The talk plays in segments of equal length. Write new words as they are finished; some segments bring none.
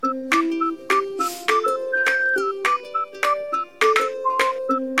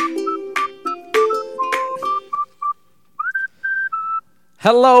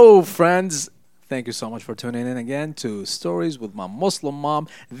Hello, friends. Thank you so much for tuning in again to Stories with My Muslim Mom,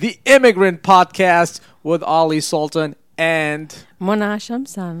 the Immigrant Podcast with Ali Sultan. And Mona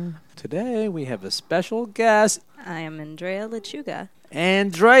Shamsan. today we have a special guest, I am Andrea Lechuga.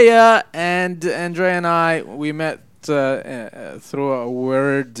 Andrea. And Andrea and I, we met through a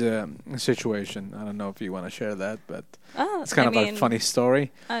weird situation. I don't know if you want to share that, but it's kind of a funny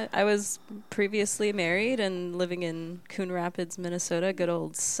story. I was previously married and living in Coon Rapids, Minnesota, good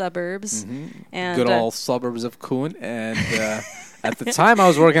old suburbs. And Good old suburbs of Coon. And at the time, I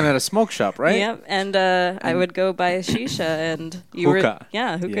was working at a smoke shop, right? Yep, and I would go buy a shisha, and you Hookah.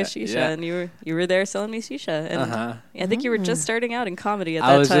 were hookah Yeah, shisha, yeah. and you were there selling me shisha, and I think you were just starting out in comedy at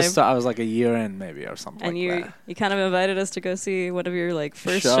I that was time. I was like a year in maybe or something And like that. you kind of invited us to go see one of your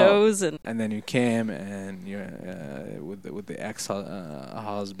first Show. shows, and And then you came and you with the ex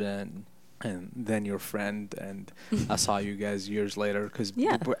husband and then your friend, and I saw you guys years later because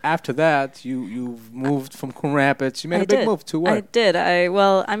Yeah. after that you moved from Coon Rapids. You made I a big did. move to where? I did.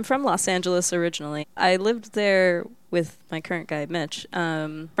 I'm from Los Angeles originally. I lived there with my current guy, Mitch,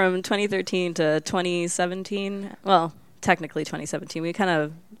 from 2013 to 2017. Well, technically 2017. We kind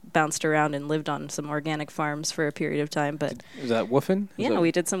of bounced around and lived on some organic farms for a period of time, but Is that woofing? yeah, we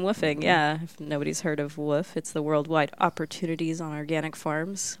did some woofing. Yeah, if nobody's heard of WOOF, it's the Worldwide Opportunities on Organic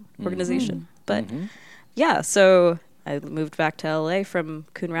Farms organization. But yeah, so I moved back to LA from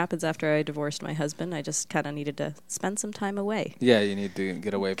Coon Rapids after I divorced my husband. I just kind of needed to spend some time away, Yeah, you need to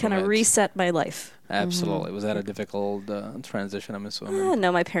get away from kind it. of reset my life. Absolutely. Was that a difficult transition? I'm assuming.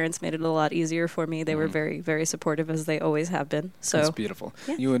 No, my parents made it a lot easier for me. They were very, very supportive, as they always have been. That's So beautiful.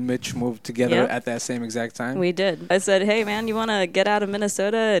 yeah. You and Mitch moved together Yeah. at that same exact time. we did. I said, "Hey, man, you want to get out of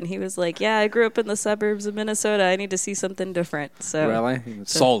Minnesota?" And he was like, "Yeah, I grew up in the suburbs of Minnesota. I need to see something different." So Really?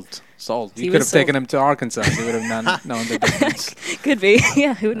 Sold. He You could was have taken sold. him to Arkansas. He would have known the difference. could be.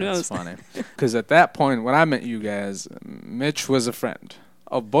 Yeah, who That's knows? funny. Because at that point, when I met you guys, Mitch was a friend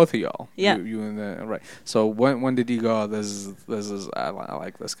of both of y'all. Yeah. You and the right. So when did you go? This is I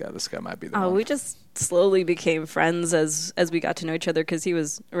like this guy. This guy might be the Oh, one. we just slowly became friends as we got to know each other because he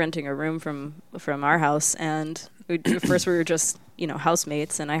was renting a room from our house, and at first we were just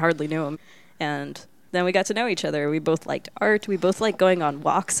housemates, and I hardly knew him, and then we got to know each other. We both liked art. We both liked going on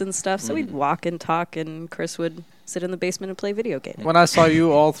walks and stuff. So we'd walk and talk, and Chris would sit in the basement and play video games. When I saw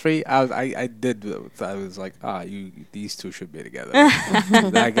you all three, I was like, these two should be together.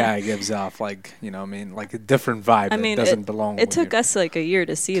 That guy gives off like a different vibe that doesn't belong. It took us like a year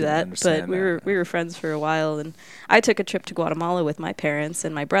to see To that, understand but we that. were friends for a while. And I took a trip to Guatemala with my parents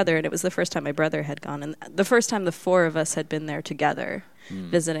and my brother, and it was the first time my brother had gone, and the first time the four of us had been there together,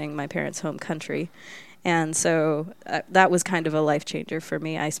 visiting my parents' home country. And so that was kind of a life changer for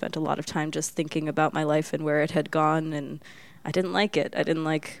me. I spent a lot of time just thinking about my life and where it had gone, and I didn't like it. I didn't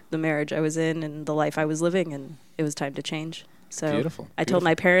like the marriage I was in and the life I was living, and it was time to change. So Beautiful. I told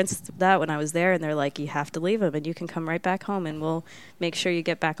my parents that when I was there, and they're like, "You have to leave him, and you can come right back home, and we'll make sure you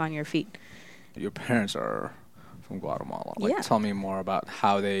get back on your feet." Your parents are from Guatemala. Like, Yeah. tell me more about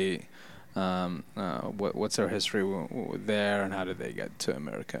how they, what's their history there, and how did they get to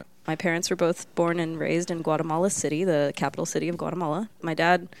America? My parents were both born and raised in Guatemala City, the capital city of Guatemala. My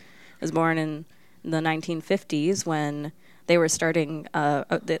dad was born in the 1950s when they were starting.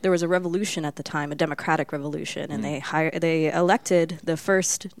 There was a revolution at the time, a democratic revolution, and they elected the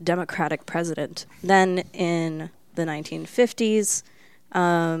first democratic president. Then in the 1950s,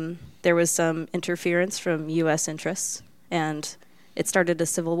 there was some interference from U.S. interests, and it started a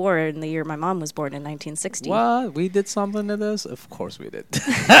civil war in the year my mom was born in 1960. What? We did something to this? Of course we did.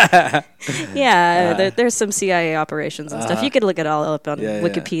 Yeah, there's some CIA operations and stuff. You could look it all up on Yeah, yeah.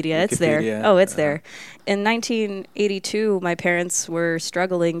 Wikipedia. It's there. Wikipedia. Oh, it's there. In 1982, my parents were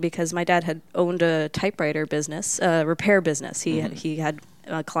struggling because my dad had owned a typewriter business, repair business. He had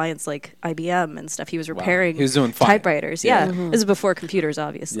clients like IBM and stuff. He was repairing He was doing fine. typewriters. Yeah. Yeah, this is before computers,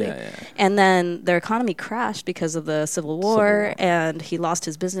 obviously. Yeah, yeah. And then their economy crashed because of the Civil War, and he lost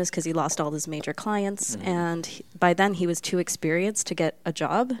his business because he lost all his major clients. And by then, he was too experienced to get a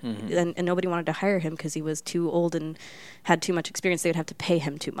job, and nobody wanted to hire him because he was too old and had too much experience. They would have to pay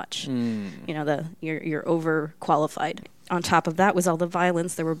him too much. You're overqualified. On top of that was all the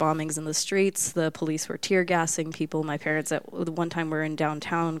violence. There were bombings in the streets. The police were tear gassing people. My parents at one time were in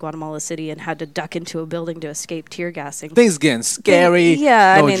downtown Guatemala City and had to duck into a building to escape tear gassing. Things getting scary.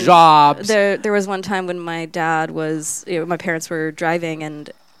 Yeah, no I mean, jobs. There was one time when my dad was, my parents were driving and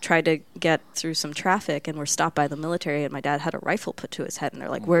tried to get through some traffic and were stopped by the military, and my dad had a rifle put to his head, and they're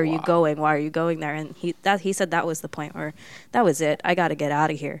like, "Where are you going? Why are you going there?" And he said that was the point where that was it. I got to get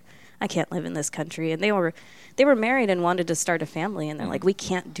out of here. I can't live in this country. And they were married and wanted to start a family, and they're like, we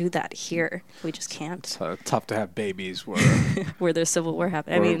can't do that here. We just can't. It's tough to have babies where where there's civil war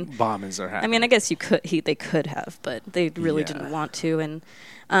happening. I mean, bombings are happening. I mean, I guess they could have, but they really didn't want to. And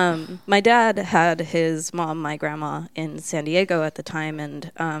my dad had his mom, my grandma, in San Diego at the time,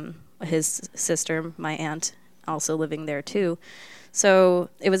 and his sister, my aunt, also living there too. So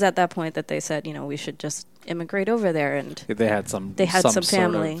it was at that point that they said, we should just immigrate over there, and they had some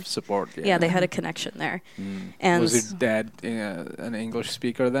family sort of support. Yeah, they had a connection there. And was your dad an English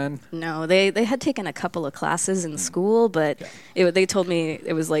speaker then? No, they had taken a couple of classes in school, but they told me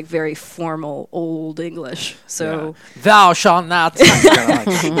it was like very formal old English. So thou shalt not.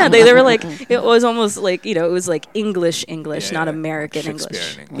 Yeah, they were like, it was almost like it was like English, not American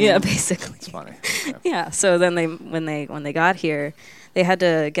English. Yeah, basically. It's funny. Yeah. So then when they got here, they had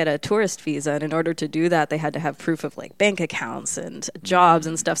to get a tourist visa, and in order to do that, they had to have proof of like bank accounts and jobs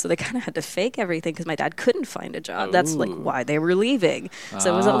and stuff. So they kind of had to fake everything because my dad couldn't find a job. Ooh. That's like why they were leaving.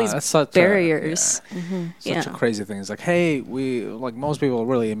 So it was all these barriers. Such a crazy thing. It's like, hey, we like most people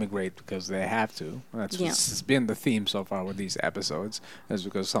really immigrate because they have to. It's been the theme so far with these episodes, is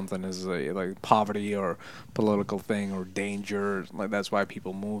because something is like poverty or political thing or danger. Like that's why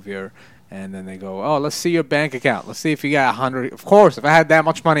people move here. And then they go, oh, let's see your bank account. Let's see if you got 100. Of course, if I had that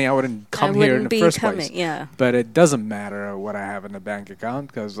much money, I wouldn't come here in the first place. Yeah. But it doesn't matter what I have in the bank account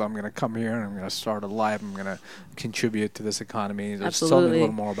because I'm going to come here and I'm going to start a life. I'm going to contribute to this economy. Just tell me a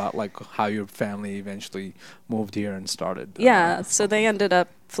little more about like how your family eventually moved here and started. Yeah, so they ended up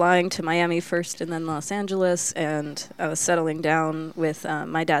flying to Miami first and then Los Angeles, and I was settling down with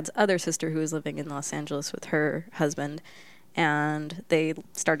my dad's other sister who was living in Los Angeles with her husband. And they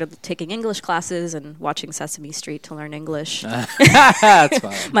started taking English classes and watching Sesame Street to learn English. That's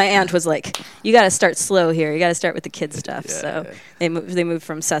fine. My aunt was like, you got to start slow here. You got to start with the kids stuff. They moved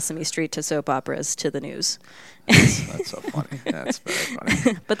from Sesame Street to soap operas to the news. That's so funny. That's very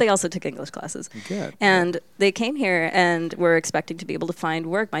funny. But they also took English classes. Good. And they came here and were expecting to be able to find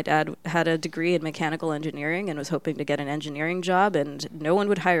work. My dad had a degree in mechanical engineering and was hoping to get an engineering job, and no one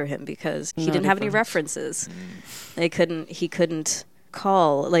would hire him because he didn't have any references. He couldn't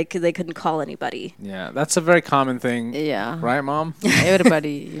call, they couldn't call anybody. Yeah, that's a very common thing. Yeah. Right, Mom?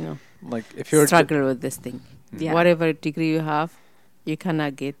 Everybody, like if you're struggle with this thing. Yeah. Whatever degree you have, you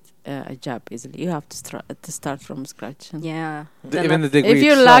cannot get a job easily. You have to start from scratch. Yeah. Even the degree if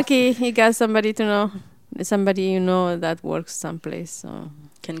you're itself. lucky, you got somebody that works someplace, so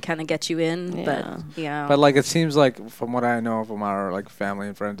can kind of get you in. But like it seems like from what I know from our like family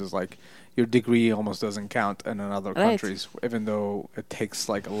and friends is like your degree almost doesn't count in other countries, even though it takes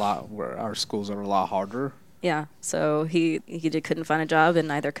like a lot. Where our schools are a lot harder. Yeah, so he couldn't find a job, and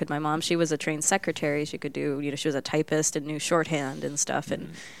neither could my mom. She was a trained secretary. She could do, she was a typist and knew shorthand and stuff,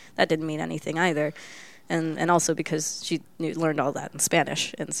 and that didn't mean anything either. And also because she learned all that in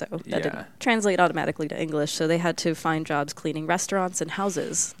Spanish, and so that didn't translate automatically to English. So they had to find jobs cleaning restaurants and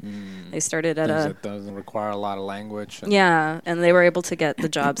houses. They started at that doesn't require a lot of language. And they were able to get the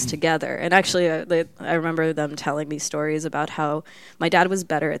jobs together. And actually, I remember them telling me stories about how my dad was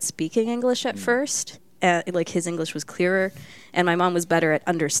better at speaking English at first. Like his English was clearer, and my mom was better at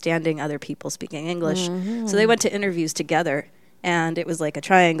understanding other people speaking English. So they went to interviews together, and it was like a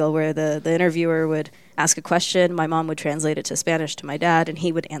triangle where the interviewer would ask a question, my mom would translate it to Spanish to my dad, and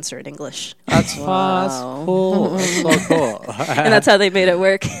he would answer in English. That's cool. That's so cool. And that's how they made it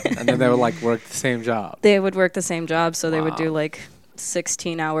work. And then they would like work the same job. They would work the same job, so they would do like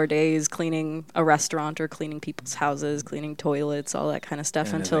 16-hour days cleaning a restaurant or cleaning people's houses, cleaning toilets, all that kind of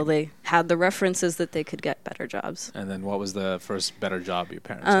stuff, until they had the references that they could get better jobs. And then what was the first better job your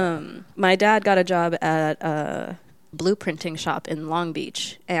parents had? My dad got a job at a blueprinting shop in Long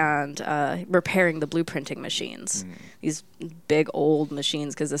Beach and repairing the blueprinting machines. These big old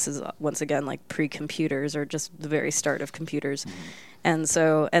machines, because this is once again like pre-computers or just the very start of computers. And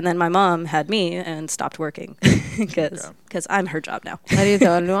then my mom had me and stopped working because I'm her job now. Are you the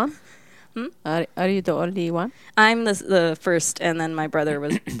only one? Are you the only one? I'm the first, and then my brother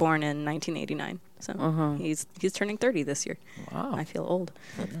was born in 1989. So he's turning 30 this year. Wow. I feel old.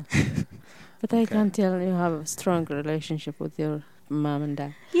 But I can tell you have a strong relationship with your mom and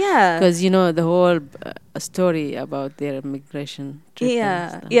dad. Yeah. Because you know the whole story about their migration trip.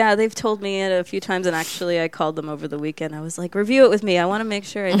 Yeah, they've told me it a few times, and actually I called them over the weekend. I was like, review it with me. I want to make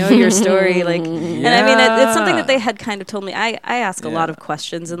sure I know your story. And I mean, it's something that they had kind of told me. I ask a lot of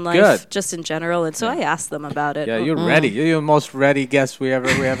questions in life, just in general, and so I asked them about it. Yeah, you're ready. You're the most ready guest we ever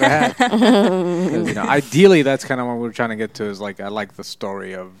had. Ideally, that's kind of what we're trying to get to. Is like I like the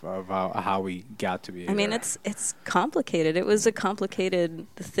story of how we got to be. I mean, it's complicated. It was a complicated complicated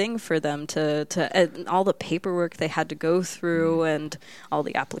thing for them to all the paperwork they had to go through and all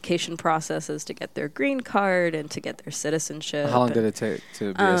the application processes to get their green card and to get their citizenship. How long did it take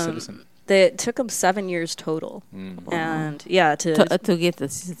to be a citizen? It took them 7 years total, and to get the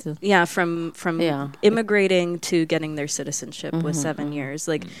citizenship. Yeah, from immigrating to getting their citizenship was 7 years.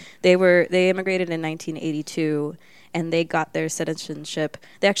 Like they immigrated in 1982, and they got their citizenship.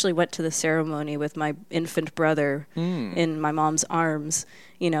 They actually went to the ceremony with my infant brother in my mom's arms,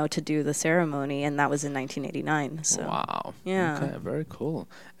 to do the ceremony, and that was in 1989. So wow, yeah, okay, very cool.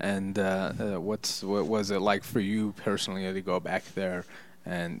 And what was it like for you personally to go back there?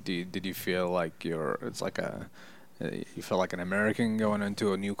 And did you feel like you feel like an American going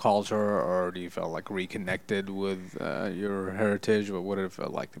into a new culture, or do you feel like reconnected with your heritage? What did it feel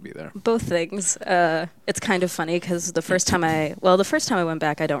like to be there? Both things. It's kind of funny because the first time I went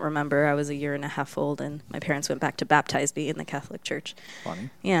back, I don't remember. I was a year and a half old, and my parents went back to baptize me in the Catholic Church. Funny.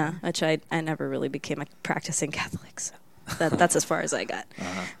 Yeah, which I never really became a practicing Catholic, so. That's as far as I got.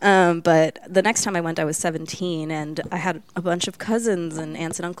 But the next time I went, I was 17, and I had a bunch of cousins and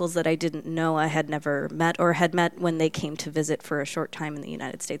aunts and uncles that I didn't know. I had never met or had met when they came to visit for a short time in the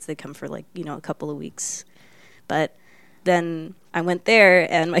United States. They'd come for a couple of weeks. But then I went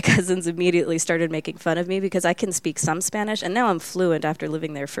there, and my cousins immediately started making fun of me because I can speak some Spanish, and now I'm fluent after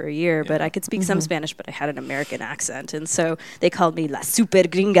living there for a year, but I could speak some Spanish, but I had an American accent, and so they called me la super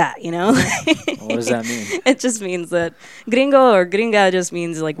gringa, What does that mean? It just means that gringo or gringa just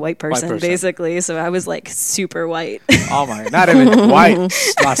means like white person, basically, so I was like super white. Oh my, not even white,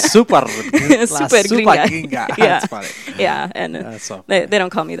 la super gringa. Yeah. That's funny. Yeah, and that's so they don't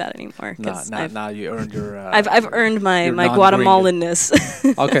call me that anymore. Now you earned your... I've earned my Guatemalan.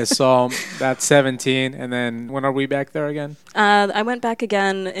 Okay, so that's 17, and then when are we back there again? I went back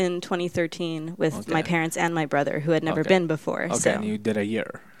again in 2013 with my parents and my brother, who had never been before. Okay, so. And you did a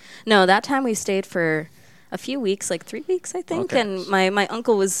year? No, that time we stayed for a few weeks, like 3 weeks, I think. Okay. And my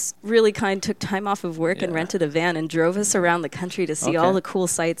uncle was really kind, took time off of work and rented a van and drove us around the country to see all the cool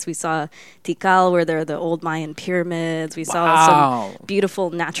sights. We saw Tikal, where there are the old Mayan pyramids. We saw some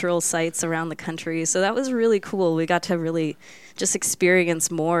beautiful natural sights around the country. So that was really cool. We got to really just experience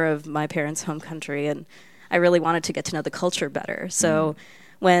more of my parents' home country, and I really wanted to get to know the culture better. So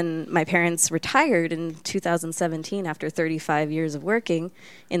when my parents retired in 2017 after 35 years of working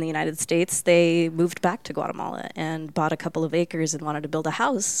in the United States, they moved back to Guatemala and bought a couple of acres and wanted to build a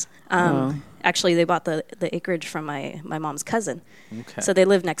house. Actually, they bought the acreage from my mom's cousin. Okay. So they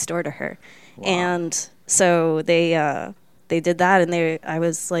lived next door to her. Wow. And so they did that, and I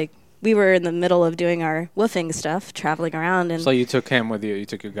was like, we were in the middle of doing our woofing stuff, traveling around. And so you took him with you? You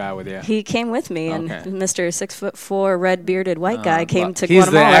took your guy with you? He came with me, and Mr. 6'4", red-bearded white guy came to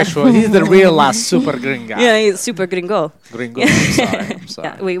Guatemala. He's the real la super gringa. Yeah, he's super gringo. Gringo, I'm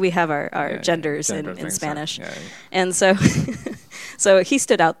sorry. Yeah, we have our genders in Spanish. And so... So he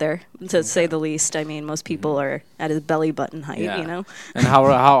stood out there, to say the least. I mean, most people are at his belly button height, And how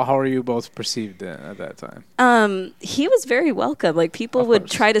are you both perceived at that time? He was very welcome. Like, people would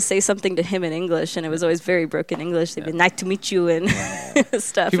try to say something to him in English, and it was always very broken English. They'd be, nice to meet you, and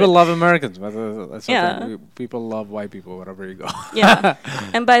stuff. People love Americans. That's people love white people wherever you go. Yeah.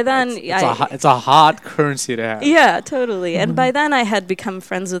 And by then... It's a hot currency to have. Yeah, totally. And by then I had become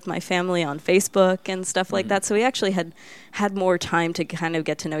friends with my family on Facebook and stuff like that. So we actually had more time to kind of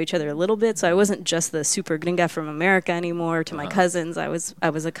get to know each other a little bit. So I wasn't just the super gringa from America anymore. To my cousins, I was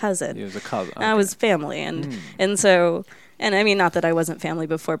a cousin. You was a cousin. Okay. I was family, and so. And I mean, not that I wasn't family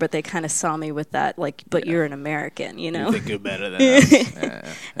before, but they kind of saw me with that, like, but you're an American, You think you're better than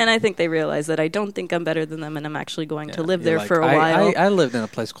us. And I think they realize that I don't think I'm better than them, and I'm actually going to live there for a while. I lived in a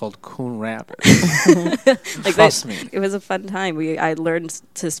place called Coon Rapids. Trust me. It was a fun time. I learned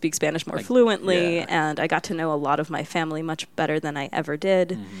to speak Spanish more fluently, and I got to know a lot of my family much better than I ever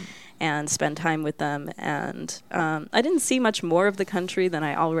did. And spend time with them. And I didn't see much more of the country than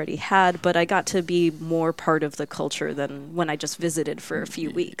I already had, but I got to be more part of the culture than when I just visited for a few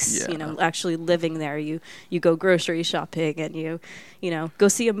weeks. Yeah. Actually living there, you go grocery shopping, and you go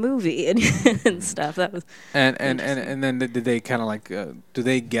see a movie and stuff. That was and then did they kind of like do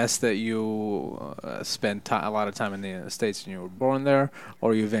they guess that you spent a lot of time in the States and you were born there,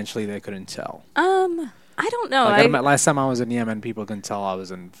 or you eventually they couldn't tell? I don't know. Last time I was in Yemen, people can tell I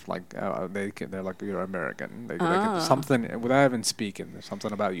was in they're like, you're American. They something without even speaking. There's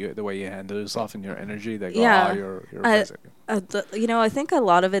something about you, the way you handle yourself and your energy. They go, you're Mexican. I think a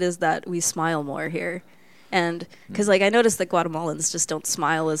lot of it is that we smile more here. And because I noticed that Guatemalans just don't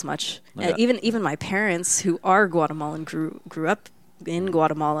smile as much. Even my parents, who are Guatemalan, grew up in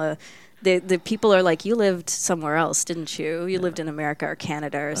Guatemala. the people are like, you lived somewhere else, didn't you? You lived in America or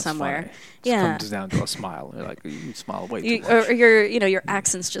Canada or somewhere. Funny. Yeah. It comes down to a smile. You're like, you smile way too much. Or your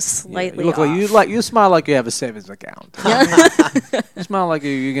accent's just slightly you look off. like you smile like you have a savings account. You smile like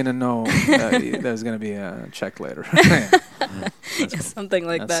you're gonna know there's gonna be a check later. Something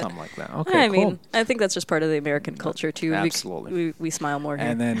like that. Something like that. Okay, I cool. mean, I think that's just part of the American culture too. Absolutely. We smile more here.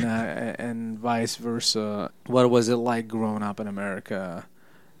 And then and vice versa. What was it like growing up in America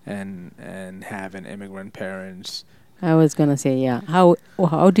and having immigrant parents? I was gonna say, yeah. How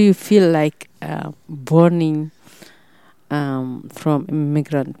do you feel like born from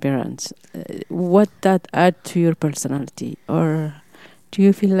immigrant parents? What that add to your personality, or do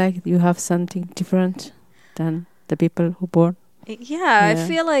you feel like you have something different than the people who born? Yeah, I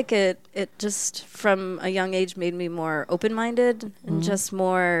feel like it just from a young age made me more open-minded and just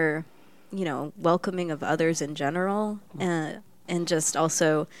more, welcoming of others in general, and just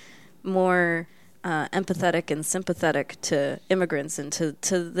also more empathetic and sympathetic to immigrants and to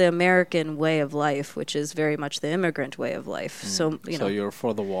the American way of life, which is very much the immigrant way of life. So So you're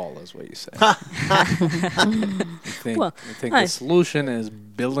for the wall, is what you say. you think the solution is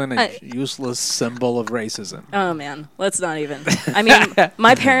building a useless symbol of racism. Oh man, let's not even. I mean,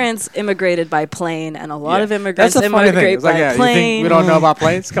 my parents immigrated by plane, and a lot of immigrants immigrate by plane. You think we don't know about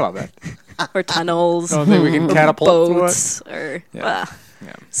planes? Come on, man. Or tunnels. Don't think we can catapult boats or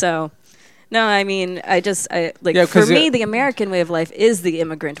so. No, I mean, for me, the American way of life is the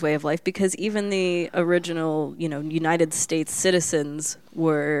immigrant way of life, because even the original, United States citizens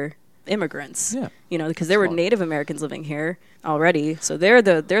were immigrants. Yeah. Because there were Native Americans living here already, so they're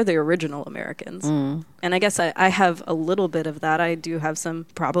the original Americans. And I guess I have a little bit of that. I do have some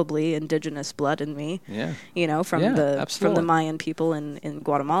probably indigenous blood in me. Yeah. From the Mayan people in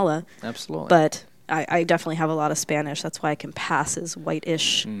Guatemala. Absolutely. But I definitely have a lot of Spanish. That's why I can pass as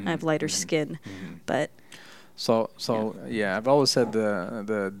white-ish. I have lighter skin, but I've always said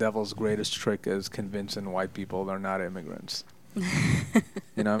the devil's greatest trick is convincing white people they're not immigrants.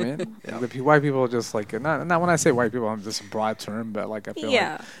 You know what I mean? Yeah. The white people are just like not when I say white people, I'm just a broad term, but like I feel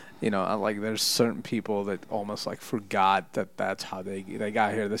like like there's certain people that almost like forgot that's how they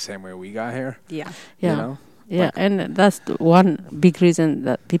got here the same way we got here. Yeah. Yeah. And that's one big reason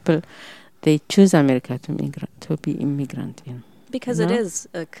that people. They choose America to be immigrant in. Because it is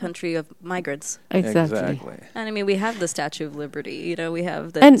a country of migrants. Exactly. And I mean, we have the Statue of Liberty. We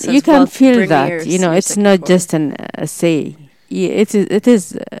have the. And you can feel that. It's not just a say. It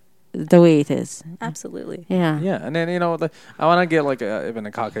is the way it is. Absolutely. Yeah. Yeah, and then I want to get like even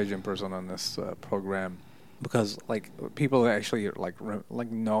a Caucasian person on this program, because like people actually like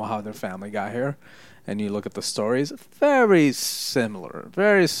know how their family got here. And you look at the stories, very similar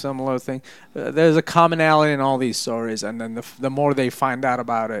thing. There's a commonality in all these stories, and then the more they find out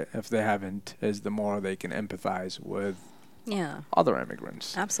about it, if they haven't, is the more they can empathize with other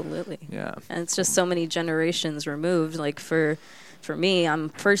immigrants. Absolutely. Yeah. And it's just so many generations removed. Like for me, I'm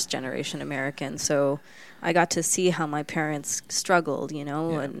first generation American, so I got to see how my parents struggled,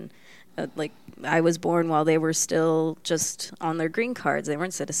 and like I was born while they were still just on their green cards. They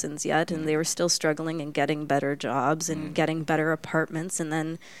weren't citizens yet, and they were still struggling and getting better jobs and getting better apartments. And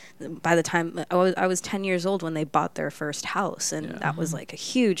then by the time I was 10 years old when they bought their first house, and that was like a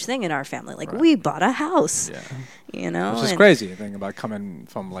huge thing in our family. Like we bought a house, Which is crazy. The thing about coming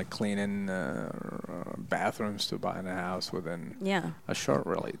from like cleaning bathrooms to buying a house within a short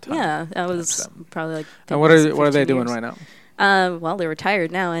really time. Yeah, that was probably like. And what are they doing right now? Well, they're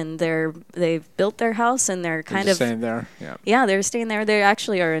retired now, and they've built their house, and they're kind of staying there. Yeah, they're staying there. They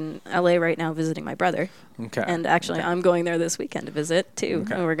actually are in LA right now visiting my brother. Okay. And actually, I'm going there this weekend to visit too.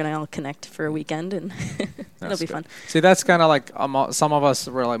 Okay. And we're gonna all connect for a weekend, and it'll be fun. See, that's kind of like some of us,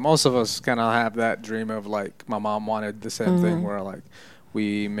 were like most of us, kind of have that dream of like my mom wanted the same thing, where like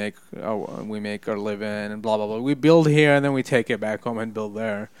we make our living and blah blah blah. We build here and then we take it back home and build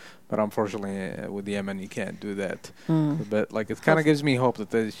there. But unfortunately, with Yemen, you can't do that. But like, it kind of gives me hope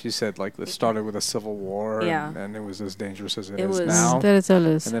that she said like it started with a civil war, and it was as dangerous as it is now. There is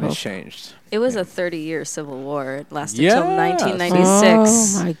always and then hope. It changed. It was a 30-year civil war. It lasted till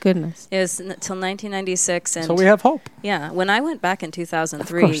 1996. Oh my goodness! It was till 1996, and so we have hope. Yeah, when I went back in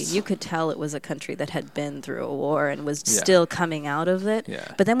 2003, you could tell it was a country that had been through a war and was still coming out of it. Yeah.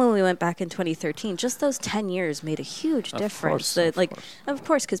 But then when we went back in 2013, just those 10 years made a huge difference. Of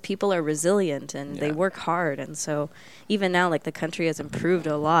course, because people are resilient and they work hard, and so even now, like the country has improved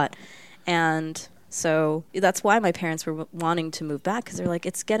a lot, and so that's why my parents were wanting to move back, because they're like,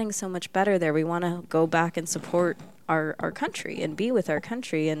 it's getting so much better there. We want to go back and support our country and be with our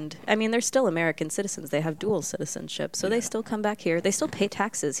country. And I mean, they're still American citizens. They have dual citizenship, so they still come back here. They still pay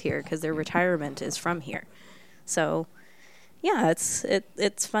taxes here because their retirement is from here. So yeah,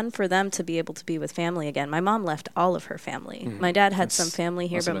 it's fun for them to be able to be with family again. My mom left all of her family. My dad had some family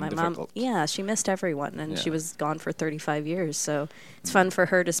here, but my mom, she missed everyone, and she was gone for 35 years. So it's fun for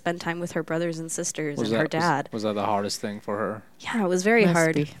her to spend time with her brothers and sisters and her dad. Was that the hardest thing for her? Yeah, it was very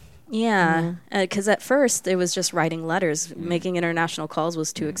hard. Yeah, because at first it was just writing letters. Making international calls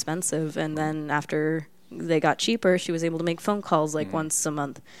was too expensive, and then after they got cheaper, she was able to make phone calls like once a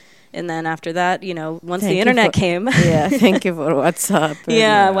month. And then after that, once the internet came. Thank you for WhatsApp.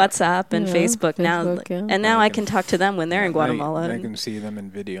 WhatsApp and Facebook now. And now I can talk to them when they're in Guatemala. I can see them in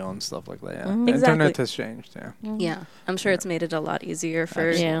video and stuff like that. Exactly. Internet has changed, Yeah, I'm sure it's made it a lot easier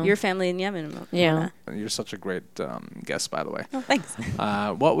for your family in Yemen. Yeah. You're such a great guest, by the way. Oh, thanks.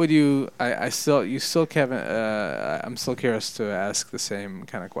 What would you, I'm still curious to ask the same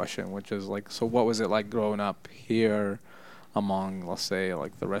kind of question, which is like, so what was it like growing up here among, let's say,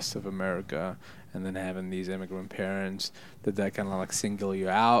 like the rest of America, and then having these immigrant parents? Did that kind of like single you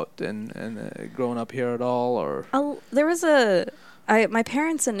out and growing up here at all, or? There was my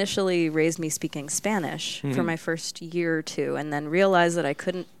parents initially raised me speaking Spanish for my first year or two, and then realized that I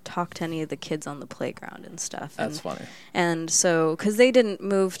couldn't talk to any of the kids on the playground and stuff. That's funny. And so, because they didn't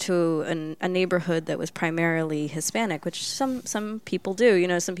move to a neighborhood that was primarily Hispanic, which some people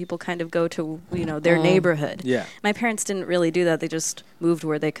do. Some people kind of go to their neighborhood. Yeah. My parents didn't really do that. They just moved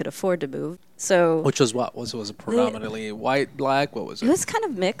where they could afford to move. So, which was what? Was it predominantly white, black? What was it? It was kind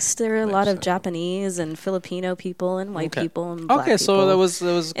of mixed. There were a lot of Japanese and Filipino people and white people and black people. So there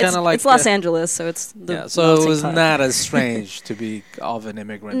was kind of like it's Los Angeles, so it's so it was not as strange to be of an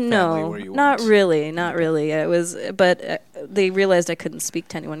immigrant family where you not really. It was, but they realized I couldn't speak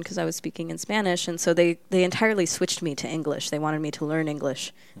to anyone because I was speaking in Spanish, and so they entirely switched me to English. They wanted me to learn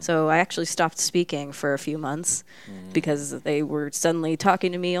English, so I actually stopped speaking for a few months because they were suddenly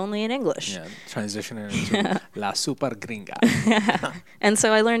talking to me only in English. Yeah, transitioning into la super gringa. And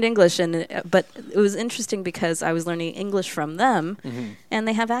so I learned English, but it was interesting because I was learning English from them, and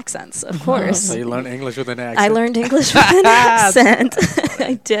they have accents, of course. So you learned English with an accent? I learned English with an accent.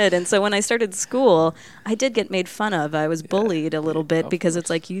 I did. And so when I started school, I did get made fun of. I was bullied a little bit because it's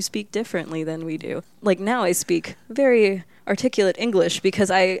like, you speak differently than we do. Like now I speak very articulate English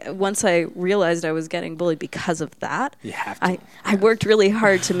because once I realized I was getting bullied because of that, you have to. I worked really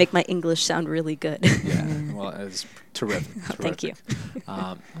hard to make my English sound really good. Yeah, well, it's terrific. Thank you.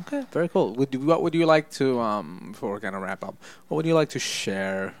 Okay, very cool. What would you like to, before we're going to wrap up, what would you like to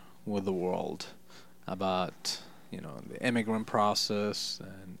share with the world about, the immigrant process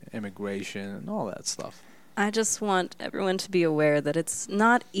and immigration and all that stuff? I just want everyone to be aware that it's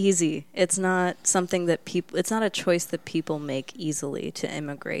not easy. It's not something that it's not a choice that people make easily to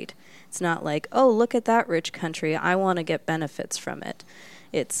immigrate. It's not like, oh, look at that rich country, I want to get benefits from it.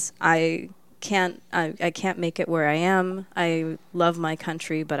 It's, I can't make it where I am. I love my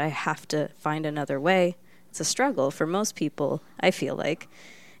country, but I have to find another way. It's a struggle for most people, I feel like.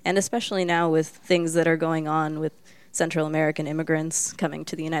 And especially now with things that are going on with Central American immigrants coming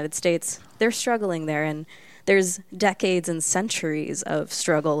to the United States, they're struggling there, and there's decades and centuries of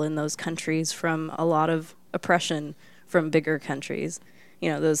struggle in those countries from a lot of oppression from bigger countries.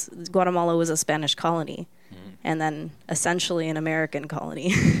 Guatemala was a Spanish colony, and then essentially an American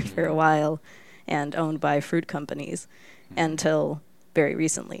colony for a while, and owned by fruit companies until very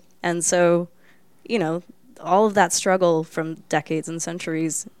recently. And so, all of that struggle from decades and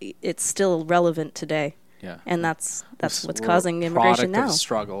centuries, it's still relevant today. Yeah, and that's what's causing immigration now. Of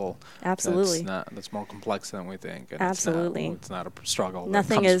struggle. Absolutely, that's more complex than we think. And absolutely, it's not a struggle.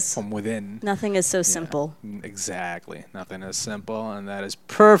 Nothing is from within. Nothing is so simple. Exactly, nothing is simple, and that is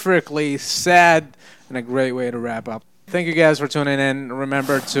perfectly said and a great way to wrap up. Thank you guys for tuning in.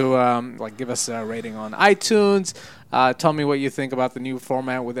 Remember to give us a rating on iTunes. Tell me what you think about the new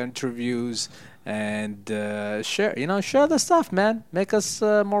format with interviews. And share the stuff, man. Make us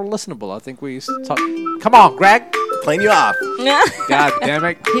more listenable. I think we talk. Come on, Greg. Playing you off. God damn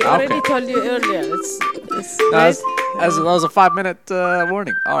it. He already told you earlier. That was a 5-minute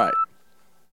warning. All right.